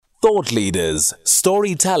Thought leaders,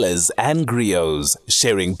 storytellers and griots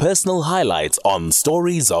sharing personal highlights on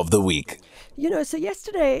Stories of the Week. You know, so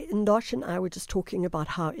yesterday, Ndosh and I were just talking about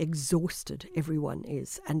how exhausted everyone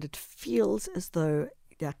is, and it feels as though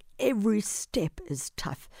every step is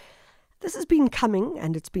tough. This has been coming,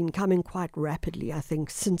 and it's been coming quite rapidly, I think,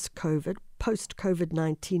 since COVID,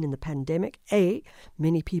 post-COVID-19 in the pandemic.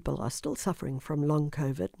 Many people are still suffering from long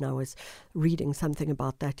COVID, and I was reading something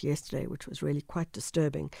about that yesterday, which was really quite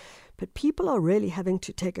disturbing. But people are really having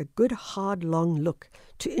to take a good, hard, long look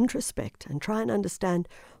to introspect and try and understand,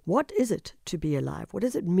 what is it to be alive? What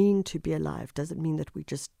does it mean to be alive? Does it mean that we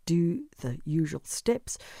just do the usual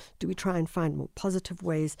steps? Do we try and find more positive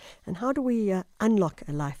ways? And how do we unlock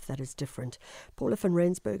a life that is different? PAULA van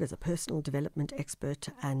Rensburg is a personal development expert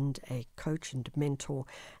and a coach and mentor.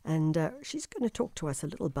 And she's going to talk to us a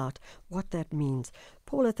little about what that means.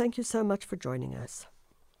 PAULA, thank you so much for joining us.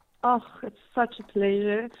 Oh, it's such a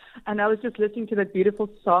pleasure. And I was just listening to that beautiful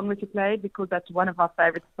song that you played, because that's one of my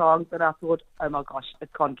favorite songs, and I thought, oh my gosh,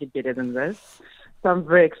 it can't get better than this. So I'm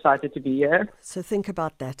very excited to be here. So think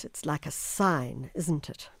about that. It's like a sign, isn't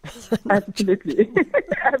it? Absolutely.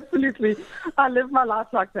 Absolutely. I live my life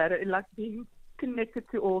like that. I like being connected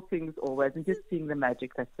to all things always and just seeing the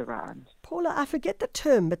magic that's around. PAULA, I forget the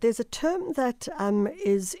term, but there's a term that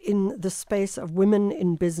is in the space of women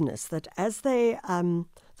in business, that as they...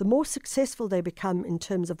 the more successful they become in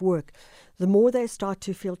terms of work, the more they start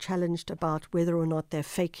to feel challenged about whether or not they're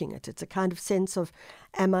faking it. It's a kind of sense of,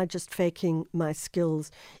 am I just faking my skills,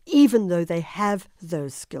 even though they have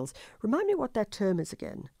those skills? Remind me what that term is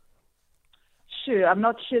again. Sure, I'm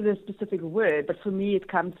not sure the specific word, but for me it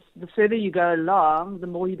comes, the further you go along, the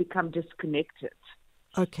more you become disconnected.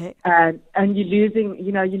 Okay. And you're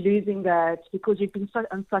losing that, because you've been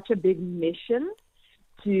on such a big mission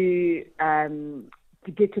to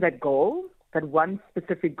get to that goal, that one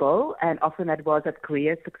specific goal, and often that was that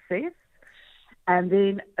career success. And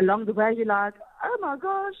then along the way, you're like, oh my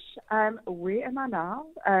gosh, where am I now?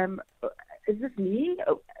 Is this me?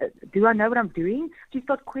 Do I know what I'm doing? So you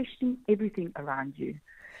start questioning everything around you.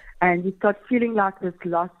 And you start feeling like this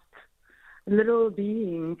lost little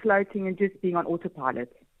being floating and just being on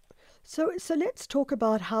autopilot. So let's talk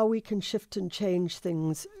about how we can shift and change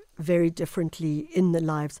things very differently in the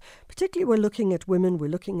lives. Particularly, we're looking at women,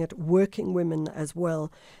 we're looking at working women as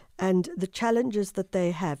well, and the challenges that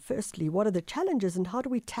they have. Firstly, what are the challenges, and how do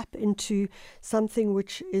we tap into something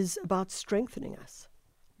which is about strengthening us?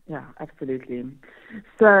 Yeah, absolutely.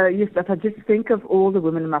 So, yes, if I just think of all the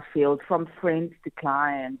women in my field, from friends to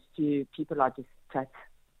clients to people I just chat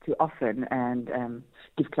to often and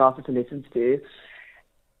give classes or lessons to,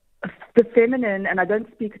 the feminine, and I don't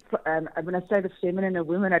speak, when I say the feminine of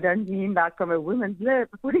women, I don't mean like from a woman's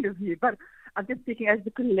point of view, but I'm just speaking as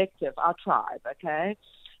the collective, our tribe, okay?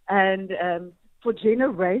 And for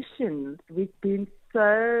generations, we've been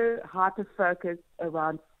so hyper-focused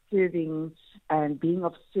around serving and being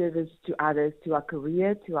of service to others, to our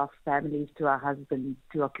career, to our families, to our husbands,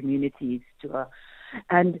 to our communities,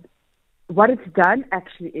 and what it's done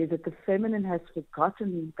actually is that the feminine has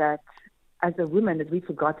forgotten that, as a woman, that we've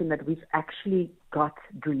forgotten that we've actually got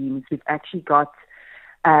dreams, we've actually got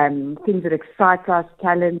things that excite us,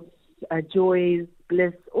 talents, joys,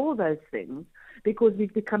 bliss, all those things, because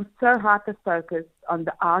we've become so hyper-focused on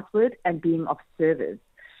the outward and being of service.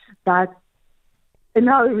 But in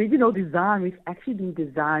our original design, we've actually been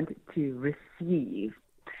designed to receive.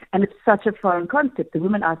 And it's such a foreign concept. The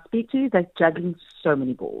women I speak to, they're juggling so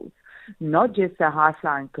many balls, not just their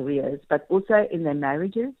high-flying careers, but also in their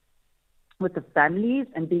marriages, with the families,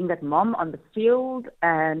 and being that mom on the field,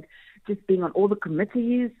 and just being on all the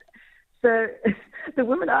committees. So the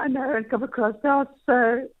women I know and come across, they are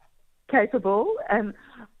so capable and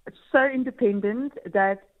so independent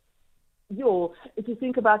that if you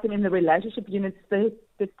think about them in the relationship units, the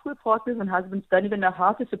poor partners and husbands don't even know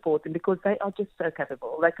how to support them, because they are just so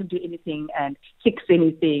capable. They can do anything and fix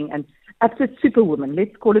anything, and absolute superwoman.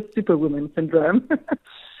 Let's call it superwoman syndrome.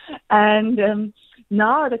 And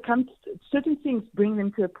now certain things bring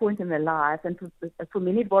them to a point in their life, and for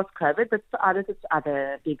many it was COVID, but for others it's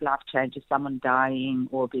other big life changes, someone dying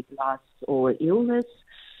or big loss or illness.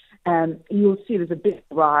 You'll see there's a big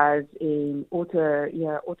rise in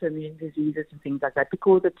autoimmune diseases and things like that,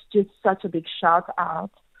 because it's just such a big shout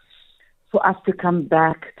out for us to come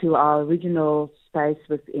back to our original space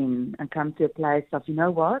within and come to a place of, you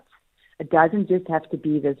know what, it doesn't just have to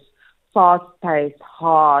be this fast-paced,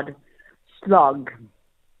 hard slog.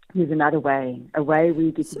 There's another way, a way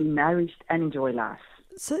we get to be nourished and enjoy life.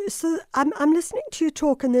 So I'm listening to you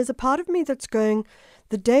talk, and there's a part of me that's going,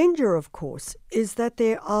 the danger, of course, is that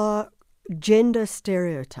there are gender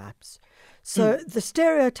stereotypes. So the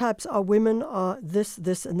stereotypes are women are this,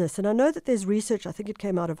 this, and this. And I know that there's research, I think it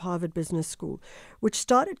came out of Harvard Business School, which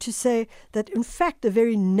started to say that, in fact, the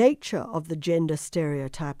very nature of the gender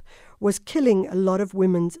stereotype was killing a lot of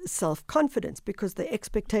women's self-confidence, because the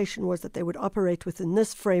expectation was that they would operate within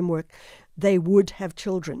this framework. They would have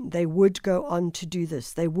children. They would go on to do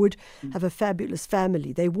this. They would have a fabulous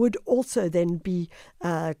family. They would also then be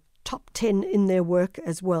top 10 in their work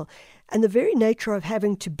as well. And the very nature of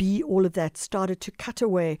having to be all of that started to cut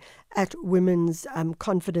away at women's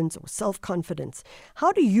confidence or self-confidence.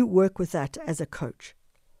 How do you work with that as a coach?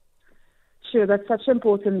 Sure, that's such an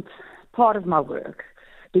important part of my work,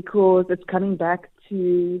 because it's coming back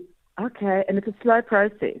to, okay, and it's a slow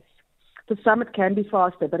process. For some it can be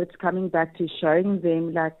faster, but it's coming back to showing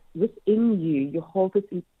them that within you hold this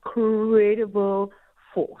incredible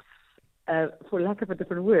force, for lack of a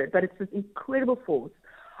different word, but it's this incredible force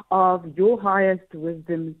of your highest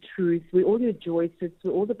wisdom, truth, where all your joy sits,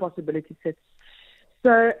 where all the possibility sits.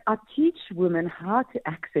 So I teach women how to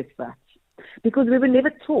access that, because we were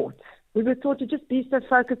never taught. We were taught to just be so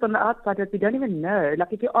focused on the outside that we don't even know.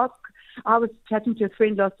 Like if you ask, I was chatting to a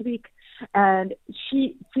friend last week, and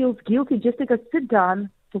she feels guilty just to go sit down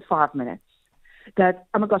for 5 minutes. That,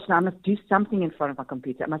 oh my gosh, now I must do something in front of my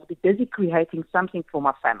computer. I must be busy creating something for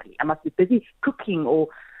my family. I must be busy cooking,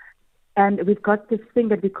 and we've got this thing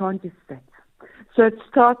that we can't just sit. So it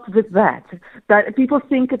starts with that. But people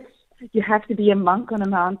think you have to be a monk on a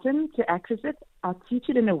mountain to access it. I'll teach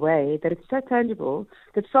it in a way that it's so tangible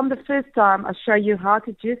that from the first time I show you how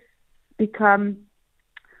to just become,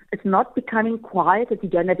 it's not becoming quiet that you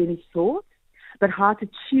don't have any thoughts, but how to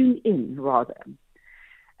tune in rather.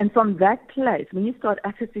 And from that place, when you start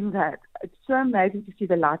accessing that, it's so amazing to see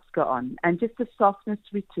the lights go on and just the softness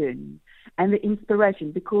return and the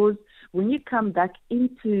inspiration. Because when you come back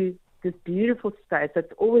into this beautiful space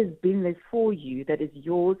that's always been there for you, that is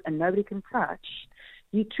yours and nobody can touch,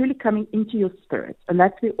 you're truly coming into your spirit. And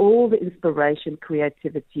that's where all the inspiration,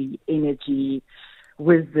 creativity, energy,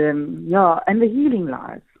 wisdom, and the healing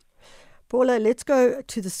lies. Paula, let's go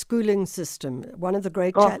to the schooling system. One of the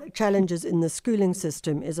great challenges in the schooling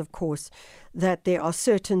system is, of course, that there are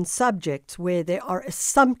certain subjects where there are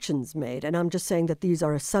assumptions made. And I'm just saying that these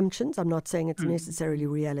are assumptions. I'm not saying it's necessarily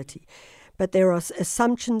reality. But there are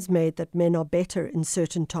assumptions made that men are better in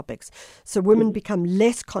certain topics. So women become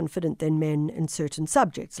less confident than men in certain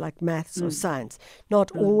subjects, like maths or science.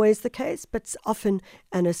 Not always the case, but it's often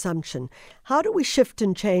an assumption. How do we shift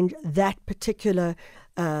and change that particular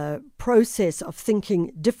process of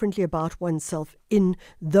thinking differently about oneself in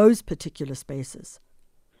those particular spaces?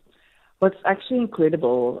 What's actually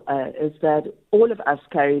incredible is that all of us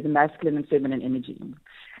carry the masculine and feminine energy.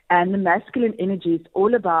 And the masculine energy is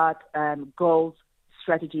all about goals,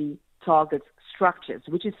 strategy, targets, structures,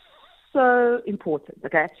 which is so important,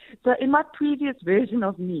 okay? So in my previous version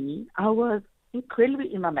of me, I was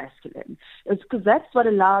incredibly in my masculine. It's because that's what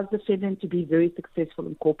allows the feminine to be very successful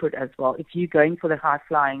in corporate as well, if you're going for the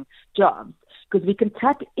high-flying jobs. Because we can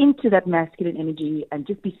tap into that masculine energy and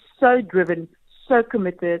just be so driven, so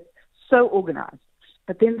committed, so organized.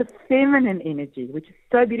 But then the feminine energy, which is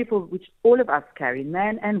so beautiful, which all of us carry,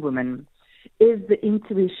 man and woman, is the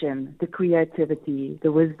intuition, the creativity,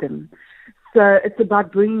 the wisdom. So it's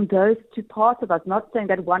about bringing those two parts of us, not saying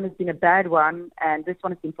that one has been a bad one and this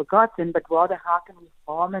one has been forgotten, but rather how can we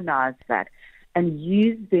harmonize that and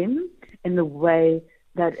use them in the way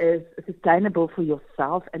that is sustainable for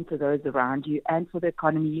yourself and for those around you and for the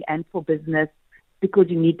economy and for business, because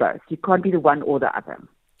you need both. You can't be the one or the other.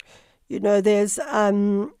 You know, there's,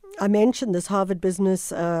 I mentioned this Harvard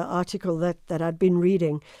Business article that I'd been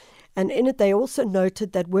reading, and in it they also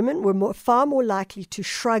noted that women were far more likely to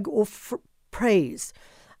shrug off praise.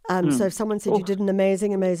 So if someone said you did an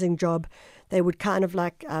amazing job, they would kind of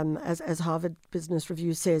like, as Harvard Business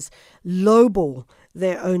Review says, lowball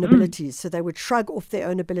their own abilities. So they would shrug off their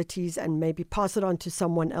own abilities and maybe pass it on to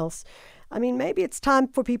someone else. I mean, maybe it's time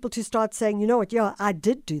for people to start saying, you know what, yeah, I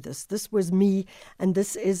did do this. This was me, and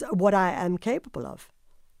this is what I am capable of.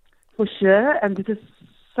 For sure, and this is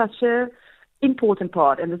such a important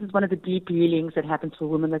part, and this is one of the deep healings that happens for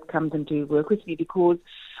women that comes and do work with me, because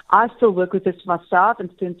I still work with this myself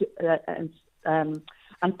and tend to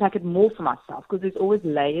unpack it more for myself, because there's always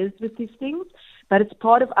layers with these things, but it's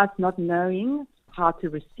part of us not knowing how to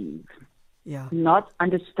receive, not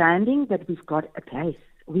understanding that we've got a place.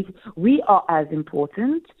 We are as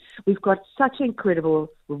important. We've got such an incredible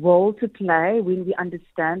role to play when we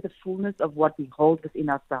understand the fullness of what we hold within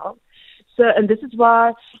ourselves. So, and this is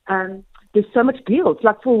why there's so much guilt.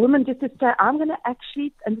 Like for women just to say, I'm going to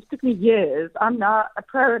actually, and this took me years. I'm now a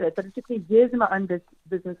pro at it, but it took me years in my own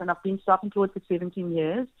business, and I've been self-employed for 17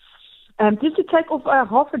 years. Just to take off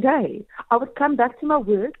half a day. I would come back to my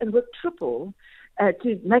work and work triple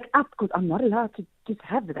to make up, because I'm not allowed to just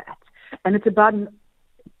have that. And it's about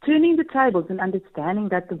turning the tables and understanding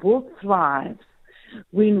that the world thrives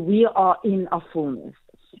when we are in our fullness.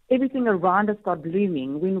 Everything around us starts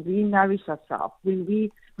blooming when we nourish ourselves, when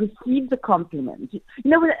we receive the compliment. You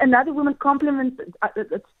know, when another woman compliments,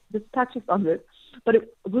 this touches on this, but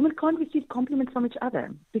women can't receive compliments from each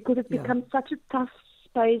other because it's become such a tough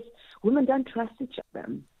space. Women don't trust each other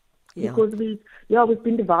because we've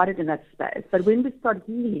been divided in that space. But when we start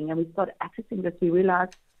healing and we start accessing this, we realize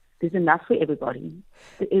there's enough for everybody.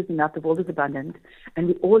 There is enough. The world is abundant, and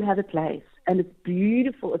we all have a place. And it's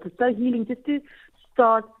beautiful. It's so healing just to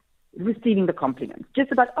start receiving the compliments.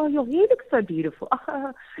 Just about, oh, your hair looks so beautiful.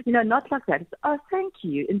 You know, not like that. It's, oh, thank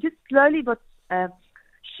you. And just slowly but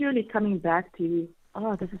surely coming back to,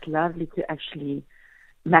 oh, this is lovely to actually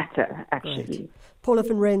matter, actually. Great. Paula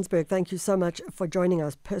van Rensburg, thank you so much for joining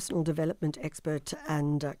us, personal development expert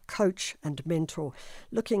and coach and mentor,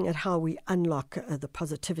 looking at how we unlock the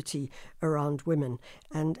positivity around women.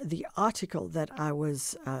 And the article that I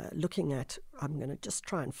was looking at, I'm going to just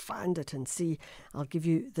try and find it and see. I'll give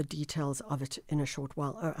you the details of it in a short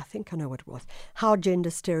while. Oh, I think I know what it was. How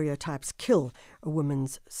Gender Stereotypes Kill a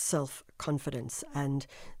Woman's Self-Confidence. And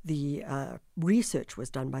the research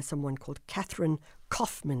was done by someone called Catherine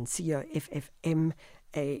Kaufman, COFFMAN.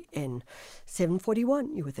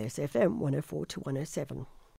 7:41, you with SFM 104 to 107.